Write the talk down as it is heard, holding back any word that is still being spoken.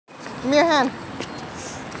Give me your hand.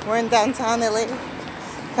 We're in downtown LA,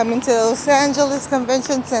 coming to the Los Angeles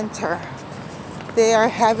Convention Center. They are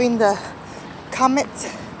having the Comet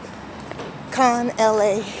Con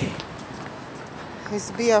LA. This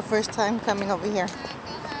will be our first time coming over here.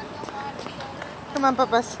 Come on,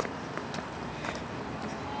 papas.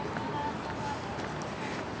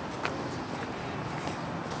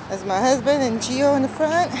 That's my husband and Gio in the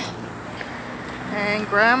front, and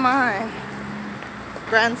grandma and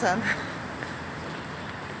grandson.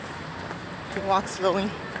 He walks slow,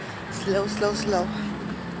 slow.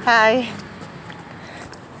 Hi.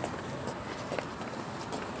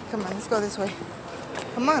 Come on, let's go this way.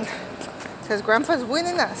 Come on, because grandpa's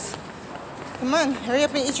winning us. Come on, hurry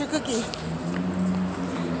up and eat your cookie.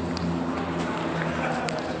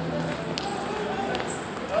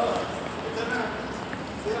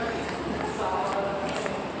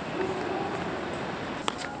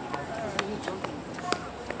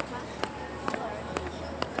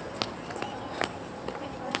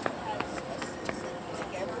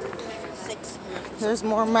 There's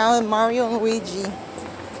more Mario and Luigi.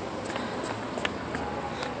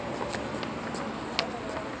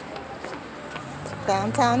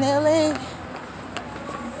 Downtown LA.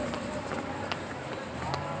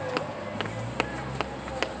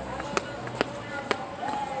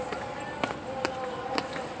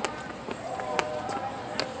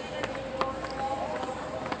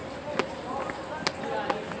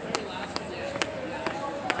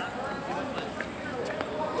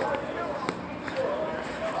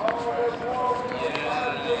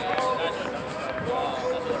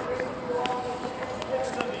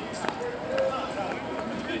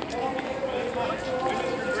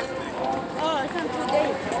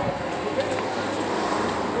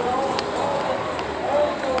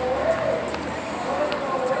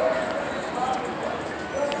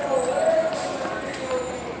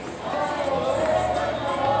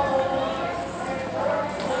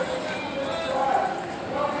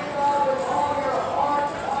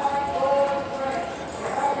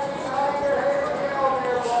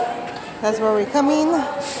 That's where we're coming.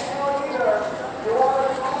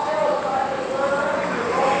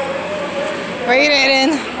 Wait,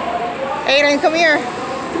 Aiden. Aiden, come here.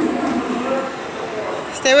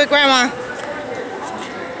 Stay with grandma.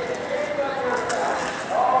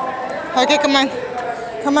 Okay, come on.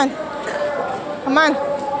 Come on. Come on.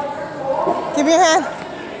 Give me your hand.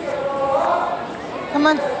 Come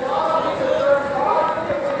on.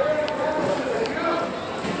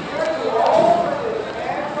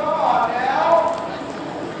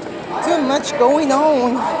 Too much going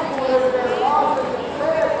on.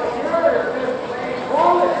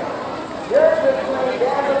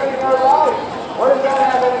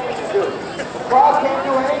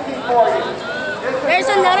 There's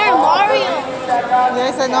another Mario.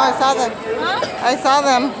 Yes, I know. I saw them. Huh? I saw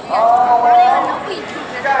them.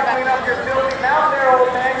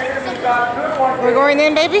 We're going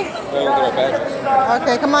in, baby?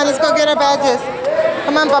 Okay, come on. Let's go get our badges.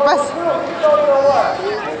 Come on, papas.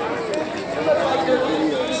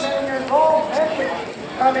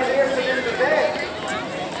 Come in here to this event.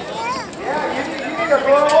 Yeah, you need to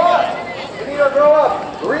grow up. You need to grow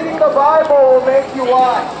up. Reading the Bible will make you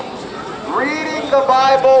wise. Reading the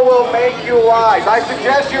Bible will make you wise. I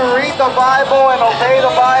suggest you read the Bible and obey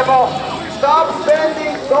the Bible. Stop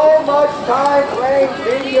spending so much time playing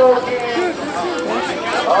video games.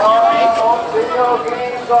 Oh, video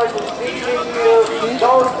games are deceiving you.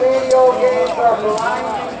 Those video games are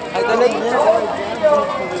blinding you. Those video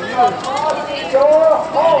games are causing your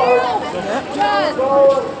heart to go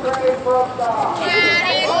astray from God.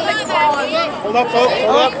 Hold up, folks.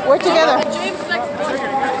 Hold up. We're together.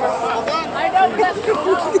 I know that's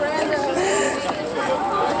cool, Brandon.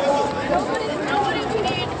 Nobody needs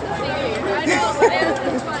to see it. I know, but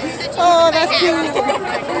it's fine. Oh, that's cute.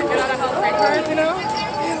 You know?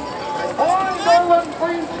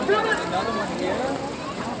 Another one here.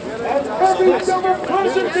 And every summer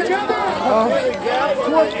present together.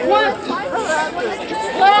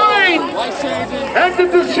 Lying and to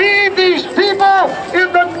deceive these people in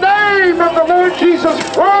the name of the Lord Jesus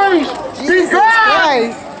Christ. Jesus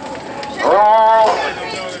Christ. Oh,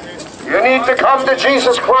 you need to come to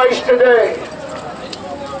Jesus Christ today.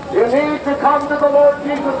 You need to come to the Lord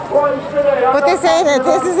Jesus Christ today. What they say that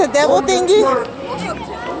this is a devil thingy? You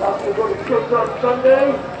have to go to church on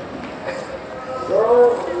Sunday.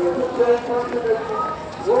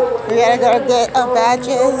 We gotta go get our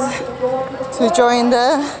badges to join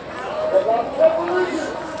the.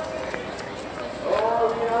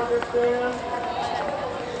 Oh, you understand?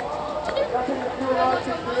 Nothing that you and I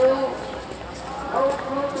can do. No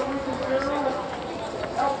good that we can do.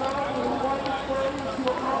 Help out.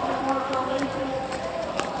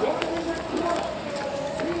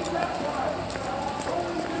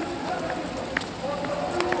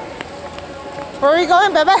 Where are we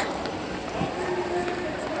going, Bebe?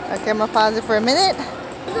 Okay, I'm gonna pause it for a minute. The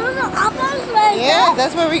apple's right there. Yeah,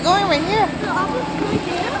 that's where we're going right here. The apple's right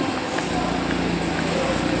there.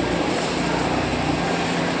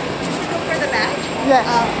 Go for the bag? Yeah.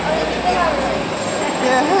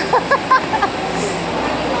 Yeah.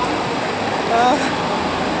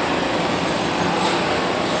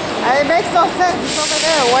 It makes no sense. It's over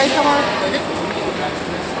there. Why come on?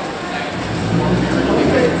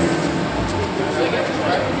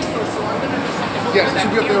 Yes, it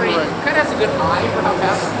should be up there on the right. Kind of has a good eye for how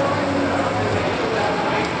fast.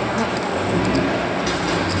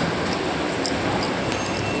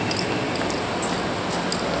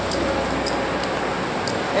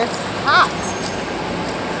 It's hot.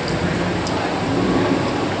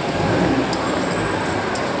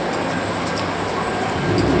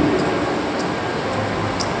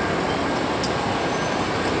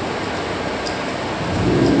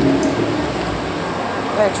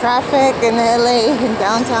 The traffic in LA, in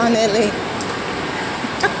downtown LA.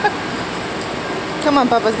 Come on,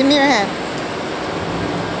 Papas, give me your hand.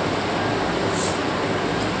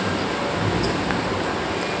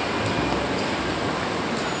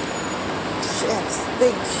 Shit,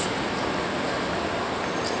 stinks.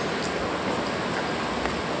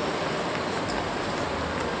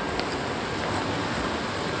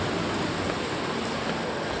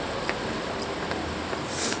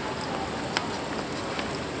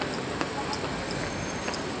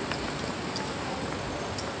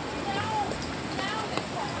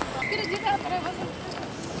 Gonna do that, but I wasn't.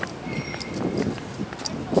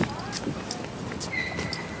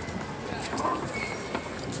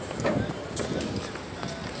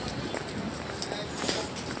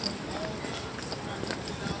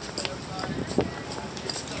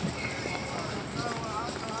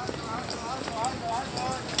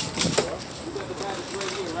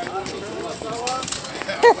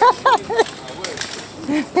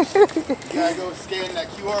 Gotta go scan that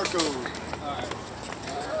QR code.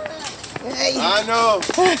 Hey. I know.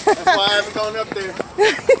 That's why I haven't gone up there.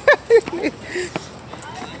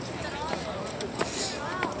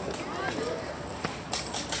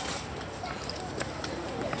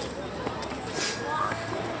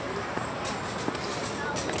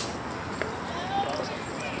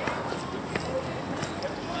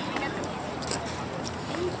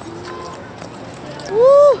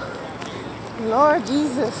 Woo! Lord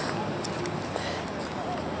Jesus.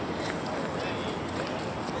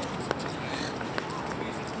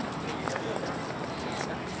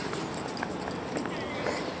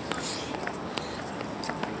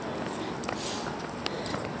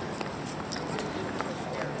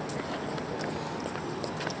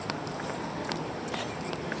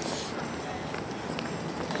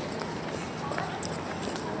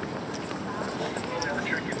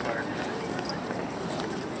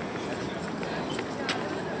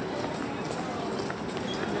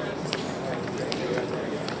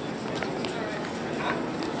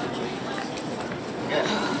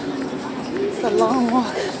 It's a long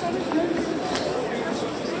walk.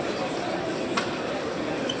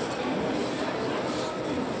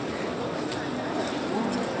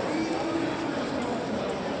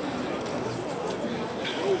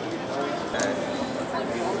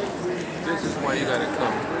 This is why you gotta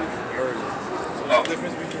come early. What's the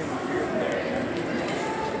difference between here and there?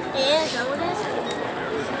 Yeah, that one is.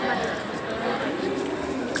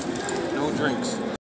 No drinks.